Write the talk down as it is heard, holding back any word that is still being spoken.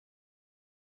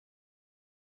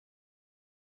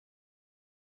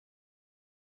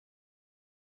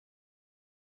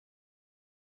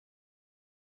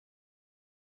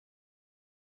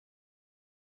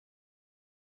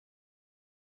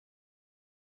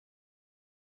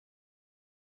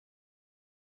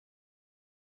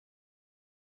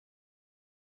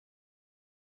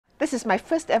This is my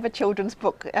first ever children's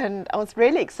book, and I was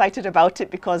really excited about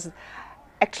it because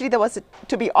actually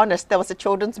to be honest, there was a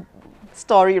children's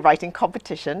story writing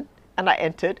competition and I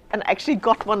entered and actually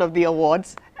got one of the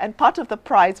awards, and part of the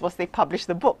prize was they published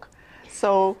the book.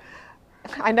 So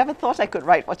I never thought I could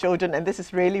write for children, and this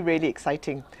is really, really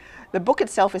exciting. The book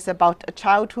itself is about a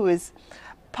child who is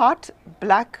part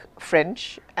black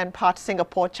French and part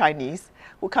Singapore Chinese,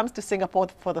 who comes to Singapore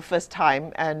for the first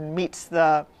time and meets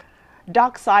the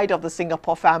dark side of the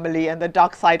Singapore family and the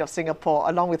dark side of Singapore,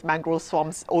 along with mangrove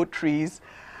swamps, oak trees,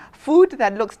 food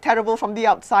that looks terrible from the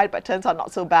outside but turns out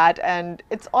not so bad. And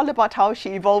it's all about how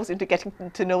she evolves into getting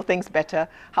to know things better,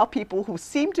 how people who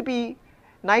seem to be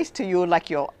nice to you, like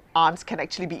your aunts, can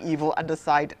actually be evil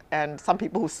underside, and some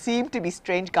people who seem to be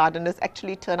strange gardeners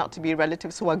actually turn out to be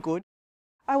relatives who are good.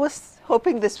 I was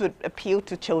hoping this would appeal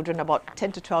to children about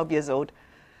 10 to 12 years old.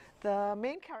 The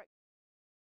main character